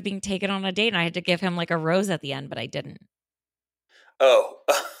like I was being taken on a date, and I had to give him like a rose at the end, but I didn't. Oh.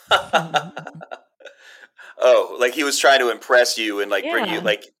 Oh, like he was trying to impress you and like bring you, Yeah.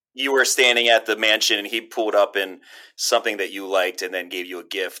 like you were standing at the mansion and he pulled up in something that you liked and then gave you a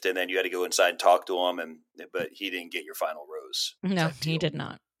gift, and then you had to go inside and talk to him, but he didn't get your final rose. No, type he deal. did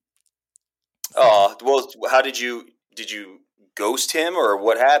not. Oh, well, how did you ghost him, or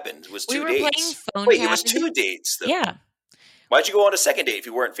what happened? It was We 2 were dates. playing phone Wait, tag. it was 2 dates though. Yeah. Why'd you go on a second date if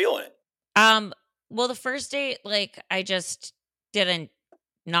you weren't feeling it? Well, the first date, like I just didn't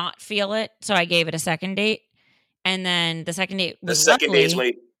not feel it, so I gave it a second date, and then the second date The was second date is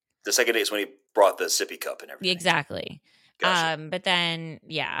lovely. when he brought the sippy cup and everything. Exactly. Gotcha. But then,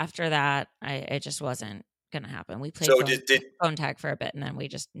 yeah, after that, it just wasn't gonna happen. We played So phone, phone tag for a bit, and then we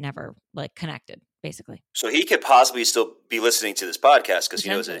just never like connected, basically. So he could possibly still be listening to this podcast because he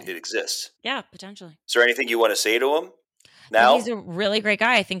knows it Potentially. exists. Yeah, potentially. Is there anything you want to say to him But now? he's a really great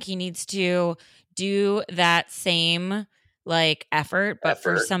guy. I think he needs to do that same like effort, but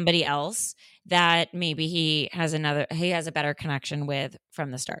for Effort. somebody else that maybe he has a better connection with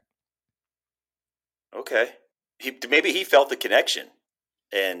from the start. Okay. Maybe he felt the connection,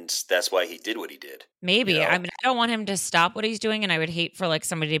 and that's why he did what he did. Maybe. You know? I mean, I don't want him to stop what he's doing, and I would hate for like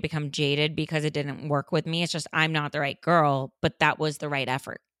somebody to become jaded because it didn't work with me. It's just I'm not the right girl, but that was the right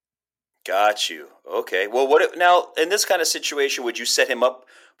effort. Got you. Okay. Well, now in this kind of situation, would you set him up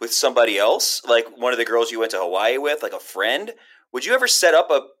with somebody else, like one of the girls you went to Hawaii with, like a friend? Would you ever set up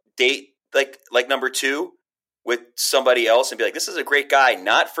a date like number 2 with somebody else and be like, this is a great guy,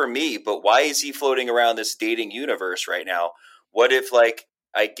 not for me, but why is he floating around this dating universe right now? What if like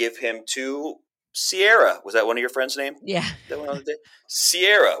I give him to Sierra? Was that one of your friends' name? Yeah. That went on the date?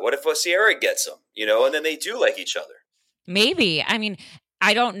 Sierra. What if Sierra gets him? And then they do like each other. Maybe. I mean,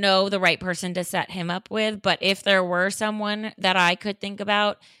 I don't know the right person to set him up with, but if there were someone that I could think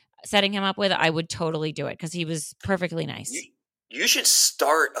about setting him up with, I would totally do it because he was perfectly nice. You should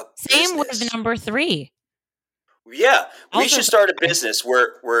start a Same business. with number 3. Yeah, we Also- should start a business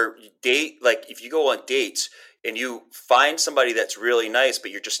where you date, like if you go on dates and you find somebody that's really nice,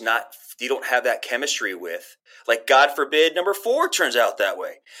 but you're just you don't have that chemistry with, like God forbid, number 4 turns out that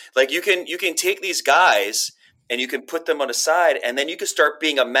way. Like you can take these guys and you can put them on the side, and then you can start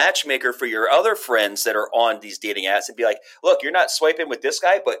being a matchmaker for your other friends that are on these dating apps and be like, look, you're not swiping with this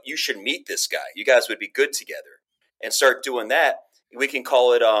guy, but you should meet this guy. You guys would be good together, and start doing that. We can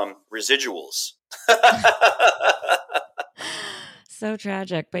call it residuals. So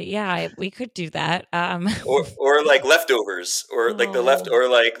tragic, but yeah, we could do that. or like leftovers, or like the Oh. or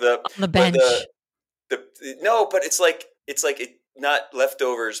like the On the bench. no, but it's like not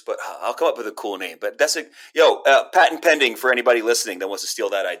leftovers, but I'll come up with a cool name. But that's patent pending for anybody listening that wants to steal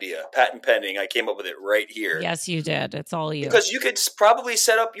that idea. Patent pending. I came up with it right here. Yes, you did. It's all you. Because you could probably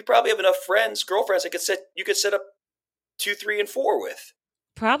set up. You probably have enough girlfriends. You could set up 2, 3, and 4 with.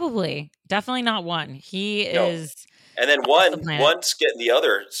 Probably, definitely not one. He is. And then one's getting the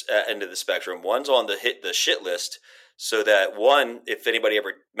other end of the spectrum. One's on the shit list, so that one, if anybody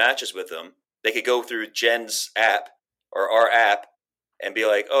ever matches with them, they could go through Jen's app or our app and be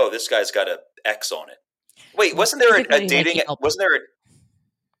like, "Oh, this guy's got a X on it." Wait, wasn't there a dating? Wasn't there a?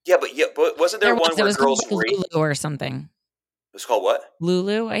 But wasn't there one where girls rate Lulu or something? It was called what?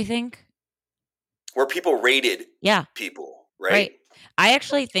 Lulu, I think. Where people rated people, right? I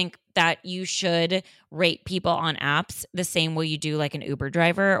actually think that you should rate people on apps the same way you do like an Uber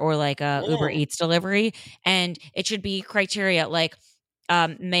driver or like a Uber Eats delivery. And it should be criteria like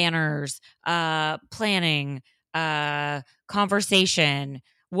manners, planning, conversation,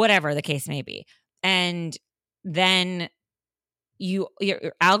 whatever the case may be. And then your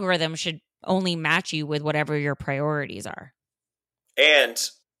algorithm should only match you with whatever your priorities are. And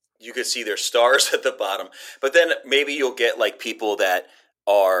you could see their stars at the bottom. But then maybe you'll get like people that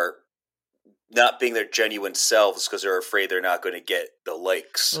are not being their genuine selves because they're afraid they're not going to get the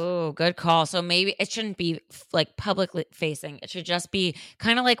likes. Oh, good call. So maybe it shouldn't be like publicly facing. It should just be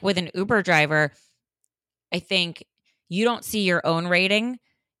kind of like with an Uber driver. I think you don't see your own rating.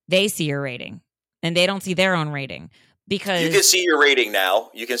 They see your rating and they don't see their own rating because you can see your rating now.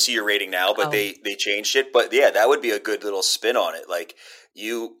 But they changed it. But yeah, that would be a good little spin on it. Like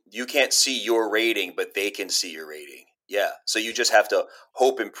you can't see your rating, but they can see your rating. Yeah. So you just have to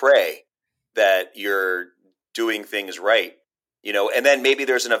hope and pray that you're doing things right, and then maybe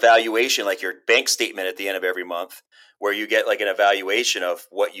there's an evaluation, like your bank statement at the end of every month where you get like an evaluation of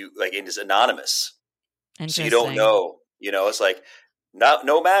what you like, and it's anonymous. So you don't know, it's like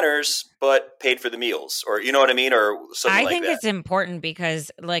no manners, but paid for the meals, or you know what I mean? Or something like that. I think it's important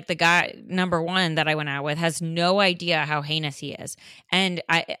because like the guy, number one that I went out with has no idea how heinous he is. And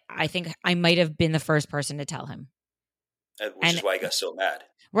I think I might have been the first person to tell him. Which is why I got so mad.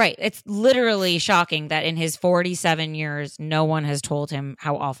 Right. It's literally shocking that in his 47 years, no one has told him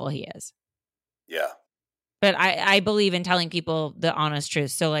how awful he is. Yeah. But I believe in telling people the honest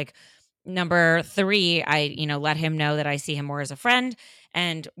truth. So like number 3, I, let him know that I see him more as a friend.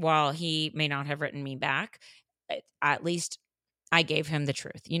 And while he may not have written me back, at least I gave him the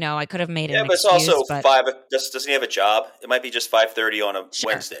truth. I could have made an excuse. Yeah, but it's also 5. Doesn't he have a job? It might be just 5:30 on a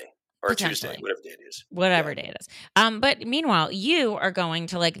Wednesday. Or Tuesday, whatever day it is. Whatever day it is. But meanwhile, you are going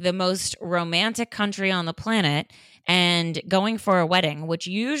to like the most romantic country on the planet and going for a wedding, which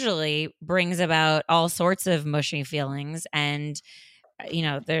usually brings about all sorts of mushy feelings. And,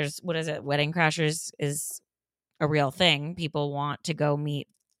 there's, what is it? Wedding Crashers is a real thing. People want to go meet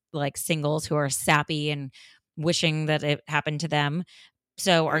like singles who are sappy and wishing that it happened to them.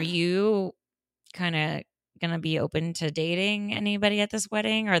 So are you kind of going to be open to dating anybody at this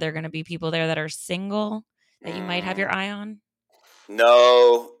wedding? Are there going to be people there that are single that you might have your eye on?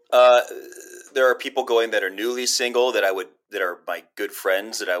 No. There are people going that are newly single that are my good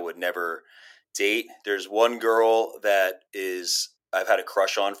friends that I would never date. There's one girl that I've had a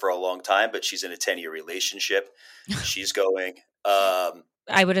crush on for a long time, but she's in a 10-year relationship. She's going.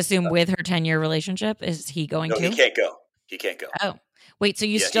 I would assume with her 10-year relationship, is he going to? No, he can't go. Oh, wait. So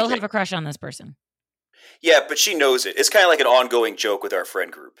you still have a crush on this person? Yeah, but she knows it. It's kind of like an ongoing joke with our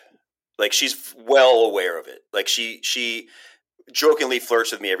friend group. Like she's well aware of it. Like she jokingly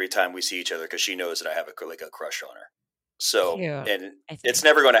flirts with me every time we see each other because she knows that I have a crush on her. So, and it's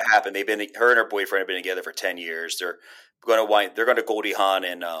never going to happen. Her and her boyfriend have been together for 10 years. They're going to Goldie Hawn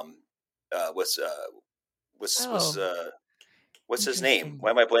and what's his name?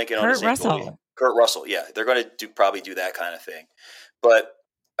 Why am I blanking on his name? Kurt Russell. Kurt Russell. Yeah, they're going to probably do that kind of thing. But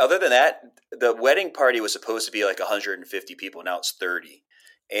other than that, the wedding party was supposed to be like 150 people. Now it's 30.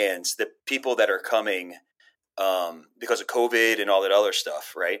 And the people that are coming because of COVID and all that other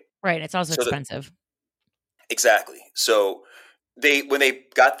stuff, right? Right. It's also expensive. Exactly. So when they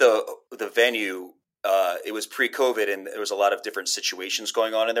got the venue, it was pre-COVID and there was a lot of different situations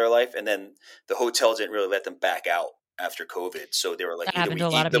going on in their life. And then the hotel didn't really let them back out after COVID. So they were like, either we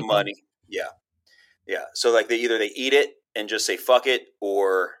eat the money. Yeah. Yeah. So like they eat it and just say, fuck it,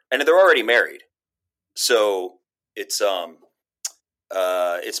 and they're already married. So it's more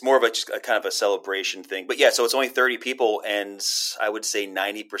of just a kind of a celebration thing, but yeah, so it's only 30 people. And I would say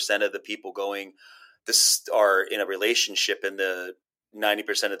 90% of the people going are in a relationship, and the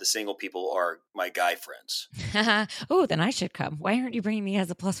 90% of the single people are my guy friends. Oh, then I should come. Why aren't you bringing me as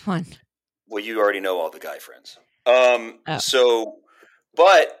a +1? Well, you already know all the guy friends. Oh.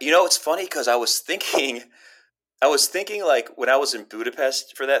 But it's funny because I was thinking like when I was in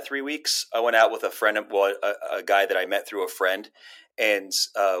Budapest for that 3 weeks, I went out with a friend, a guy that I met through a friend, and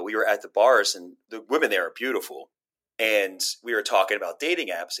we were at the bars, and the women there are beautiful. And we were talking about dating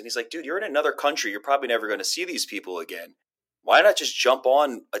apps, and he's like, dude, you're in another country. You're probably never going to see these people again. Why not just jump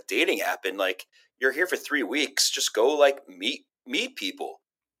on a dating app and like, you're here for 3 weeks, just go like meet people.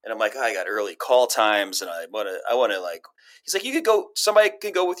 And I'm like, I got early call times, and I want to like, he's like, somebody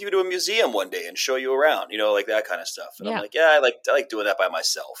could go with you to a museum one day and show you around, like that kind of stuff. And I'm like, yeah, I like doing that by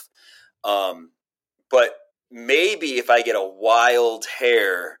myself. But maybe if I get a wild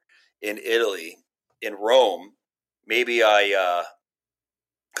hair in Italy, in Rome, maybe because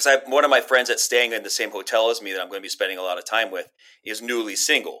one of my friends that's staying in the same hotel as me that I'm going to be spending a lot of time with is newly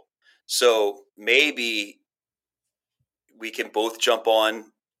single. So maybe we can both jump on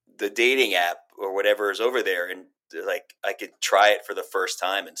the dating app or whatever is over there, and like I could try it for the first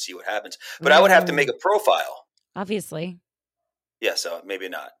time and see what happens. But I would have to make a profile. Obviously. Yeah, so maybe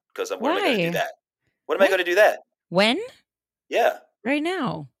not, because when Why? am I going to do that? When am I going to do that? When? Yeah. Right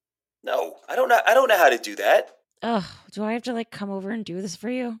now. No, I don't know. I don't know how to do that. Ugh, do I have to like come over and do this for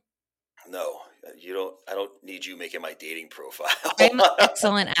you? No, you don't. I don't need you making my dating profile. I'm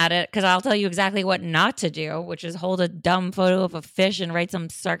excellent at it because I'll tell you exactly what not to do, which is hold a dumb photo of a fish and write some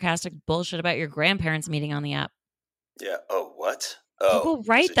sarcastic bullshit about your grandparents meeting on the app. Yeah. Oh, what? People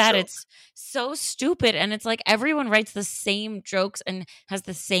write that. It's so stupid. And it's like everyone writes the same jokes and has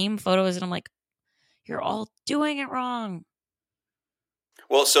the same photos. And I'm like, you're all doing it wrong.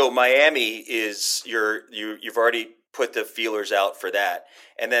 Well, so Miami is you've already put the feelers out for that.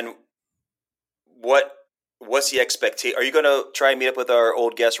 And then what's the expectation? Are you going to try and meet up with our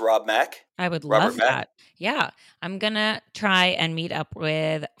old guest, Rob Mack? I would love that. Yeah. I'm going to try and meet up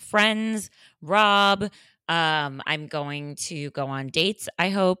with friends, Rob. I'm going to go on dates, I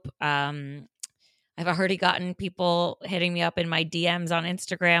hope. I've already gotten people hitting me up in my DMs on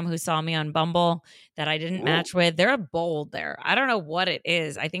Instagram who saw me on Bumble that I didn't match with. They're bold there. I don't know what it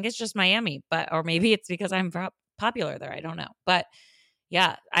is. I think it's just Miami, or maybe it's because I'm popular there. I don't know. But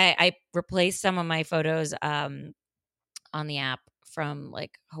yeah, I replaced some of my photos on the app from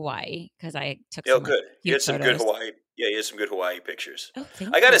like Hawaii because I took some good. You had some photos. good Hawaii. Yeah, you had some good Hawaii pictures. Oh,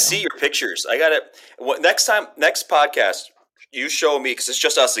 I got to see your pictures. Next podcast, you show me, because it's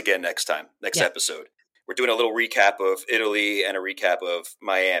just us again next episode. We're doing a little recap of Italy and a recap of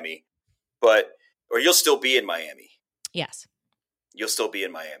Miami. Or you'll still be in Miami. Yes. You'll still be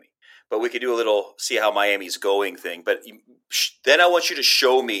in Miami. But we could do a little see how Miami's going thing. But then I want you to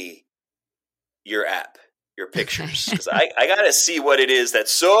show me your app, your pictures. Because I got to see what it is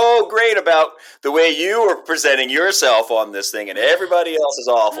that's so great about the way you are presenting yourself on this thing, and everybody else is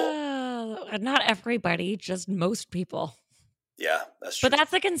awful. Not everybody, just most people. Yeah, that's true. But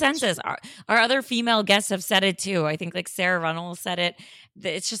that's the consensus. Our other female guests have said it too. I think like Sarah Runnels said it.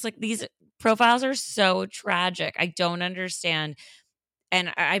 It's just like these profiles are so tragic. I don't understand.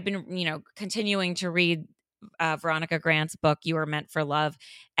 And I've been, continuing to read Veronica Grant's book, You Were Meant for Love.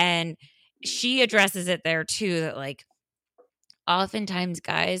 And she addresses it there too, that like oftentimes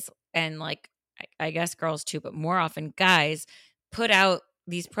guys, and like I guess girls too, but more often guys put out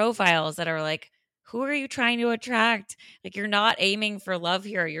these profiles that are like, who are you trying to attract? Like, you're not aiming for love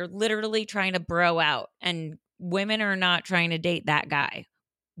here. You're literally trying to bro out, and women are not trying to date that guy.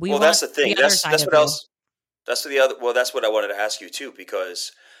 That's the thing. That's what else. That's the other. Well, that's what I wanted to ask you too,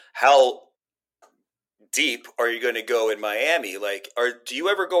 because how deep are you going to go in Miami? Like, do you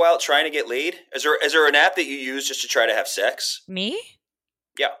ever go out trying to get laid? Is there an app that you use just to try to have sex? Me?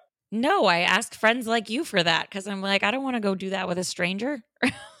 Yeah. No, I asked friends like you for that because I'm like, I don't want to go do that with a stranger.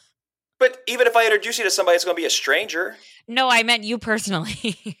 But even if I introduce you to somebody, it's going to be a stranger. No, I meant you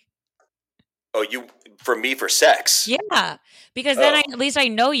personally. Oh, you for me for sex? Yeah, because then at least I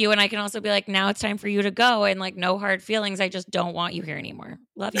know you, and I can also be like, now it's time for you to go, and like no hard feelings. I just don't want you here anymore.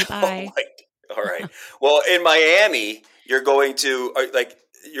 Love you, bye. All right. Well, in Miami, you're going to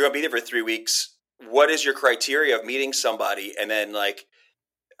be there for 3 weeks. What is your criteria of meeting somebody? And then like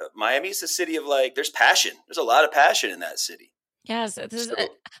Miami's the city of like, there's passion. There's a lot of passion in that city. Yes,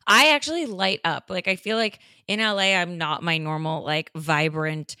 I actually light up. Like, I feel like in LA, I'm not my normal, like,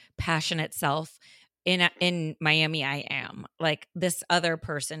 vibrant, passionate self. In Miami, I am. Like, this other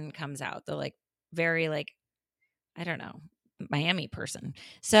person comes out. The, like, very, like, I don't know, Miami person.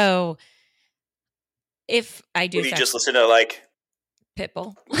 So, if I do... Would you just listen to, like...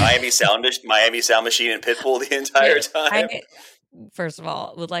 Pitbull? Miami Sound Machine and Pitbull the entire time? First of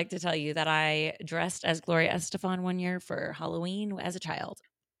all, would like to tell you that I dressed as Gloria Estefan one year for Halloween as a child.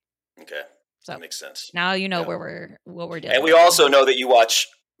 Okay. So that makes sense. now you know Yeah. what we're doing. And we also know that you watch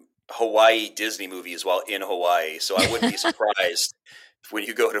Hawaii Disney movies while in Hawaii, so I wouldn't be surprised when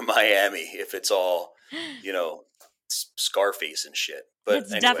you go to Miami if it's all, Scarface and shit. But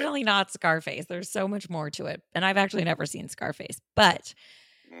it's anyway. definitely not Scarface. There's so much more to it. And I've actually never seen Scarface. But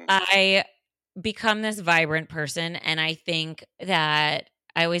I become this vibrant person. And I think that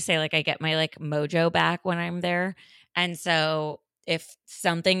I always say, like, I get my, like, mojo back when I'm there. And so if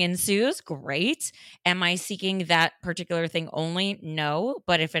something ensues, great. Am I seeking that particular thing only? No.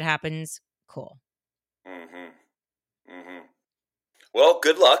 But if it happens, cool. Well,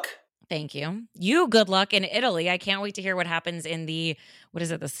 good luck. Thank you. You good luck in Italy. I can't wait to hear what happens in the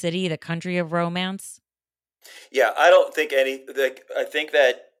city, the country of romance. Yeah, I don't think I think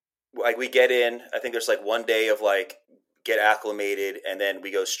that we get in, I think there's like one day of like get acclimated, and then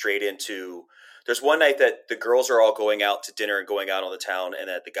we go straight into, there's one night that the girls are all going out to dinner and going out on the town, and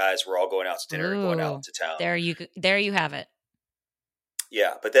that the guys were all going out to dinner and going out to town. There you have it.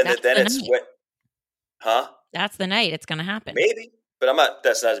 Yeah, but then it's what, huh? That's the night it's going to happen. Maybe. But I'm not,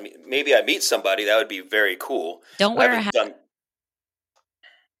 that's not me. Maybe I meet somebody. That would be very cool. Don't wear a hat.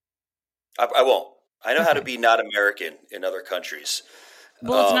 I won't. I know how to be not American in other countries.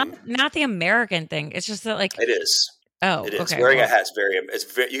 Well, it's not the American thing. It's just that, like. It is. Oh, it is. Okay. Wearing a hat is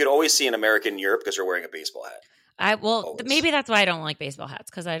very, you can always see an American in Europe because they're wearing a baseball hat. Maybe that's why I don't like baseball hats,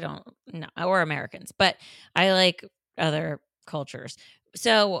 because I don't know, or Americans, but I like other cultures.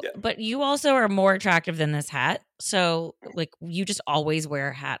 So, yeah. But you also are more attractive than this hat. So, like, you just always wear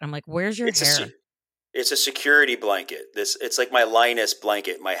a hat. I'm like, where's your hair? It's a security blanket. It's like my Linus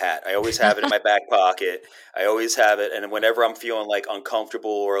blanket, my hat. I always have it in my back pocket. I always have it. And whenever I'm feeling like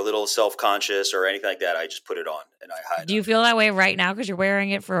uncomfortable or a little self-conscious or anything like that, I just put it on and I hide it. Do you feel that way right now because you're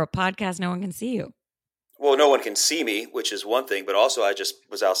wearing it for a podcast? No one can see you. Well, no one can see me, which is one thing. But also I just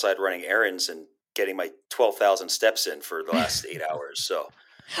was outside running errands and getting my 12,000 steps in for the last 8 hours. So,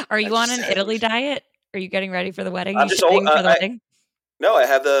 are you on an Italy diet? Are you getting ready for the wedding? I'm just wedding? No, I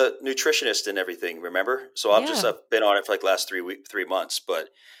have the nutritionist and everything. Remember, so I've been on it for like the last 3 months. But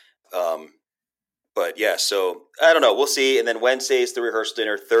yeah. So I don't know. We'll see. And then Wednesday's the rehearsal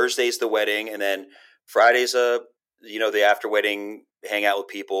dinner. Thursday's the wedding, and then Friday's the after wedding hangout with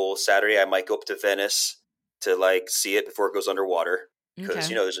people. Saturday I might go up to Venice to like see it before it goes underwater. Because,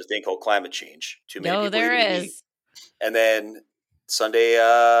 there's a thing called climate change. Too many people there is. Eat. And then Sunday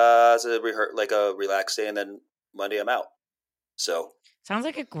is a relaxed day. And then Monday I'm out. So. Sounds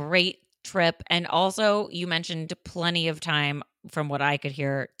like a great trip. And also, you mentioned plenty of time, from what I could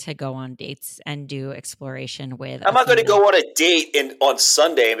hear, to go on dates and do exploration with. I'm not going to go on a date on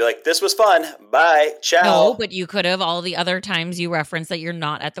Sunday and be like, this was fun. Bye. Ciao. No, but you could have all the other times you referenced that you're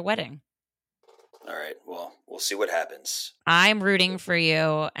not at the wedding. All right. Well, we'll see what happens. I'm rooting for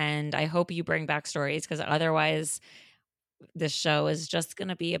you, and I hope you bring back stories, because otherwise this show is just going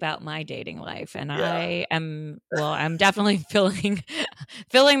to be about my dating life. And I'm definitely filling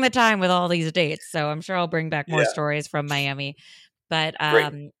the time with all these dates. So I'm sure I'll bring back more stories from Miami. But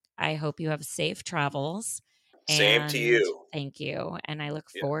I hope you have safe travels. Same to you. Thank you. And I look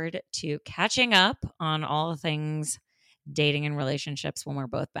forward to catching up on all things dating and relationships when we're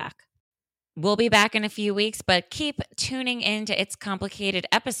both back. We'll be back in a few weeks, but keep tuning into It's Complicated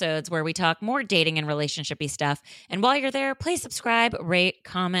episodes where we talk more dating and relationship-y stuff. And while you're there, please subscribe, rate,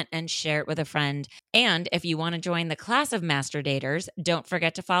 comment, and share it with a friend. And if you want to join the class of master daters, don't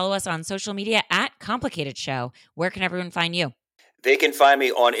forget to follow us on social media at Complicated Show. Where can everyone find you? They can find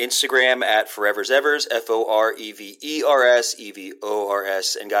me on Instagram at ForeversEvers, ForeverEvors.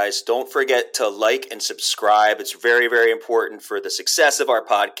 And guys, don't forget to like and subscribe. It's very, very important for the success of our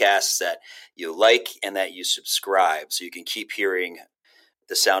podcasts that you like and that you subscribe, so you can keep hearing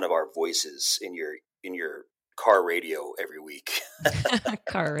the sound of our voices in your car radio every week.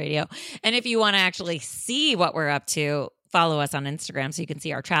 Car radio. And if you want to actually see what we're up to, follow us on Instagram so you can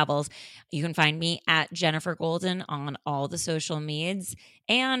see our travels. You can find me at Jennifer Golden on all the social medias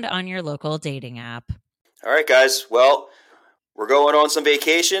and on your local dating app. All right, guys. Well, we're going on some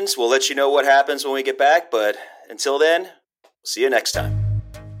vacations. We'll let you know what happens when we get back. But until then, see you next time.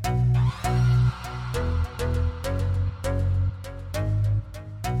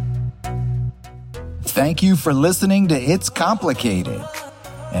 Thank you for listening to It's Complicated.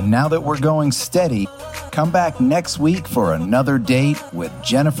 And now that we're going steady, come back next week for another date with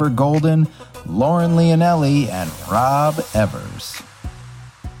Jennifer Golden, Lauren Leonelli, and Rob Evers.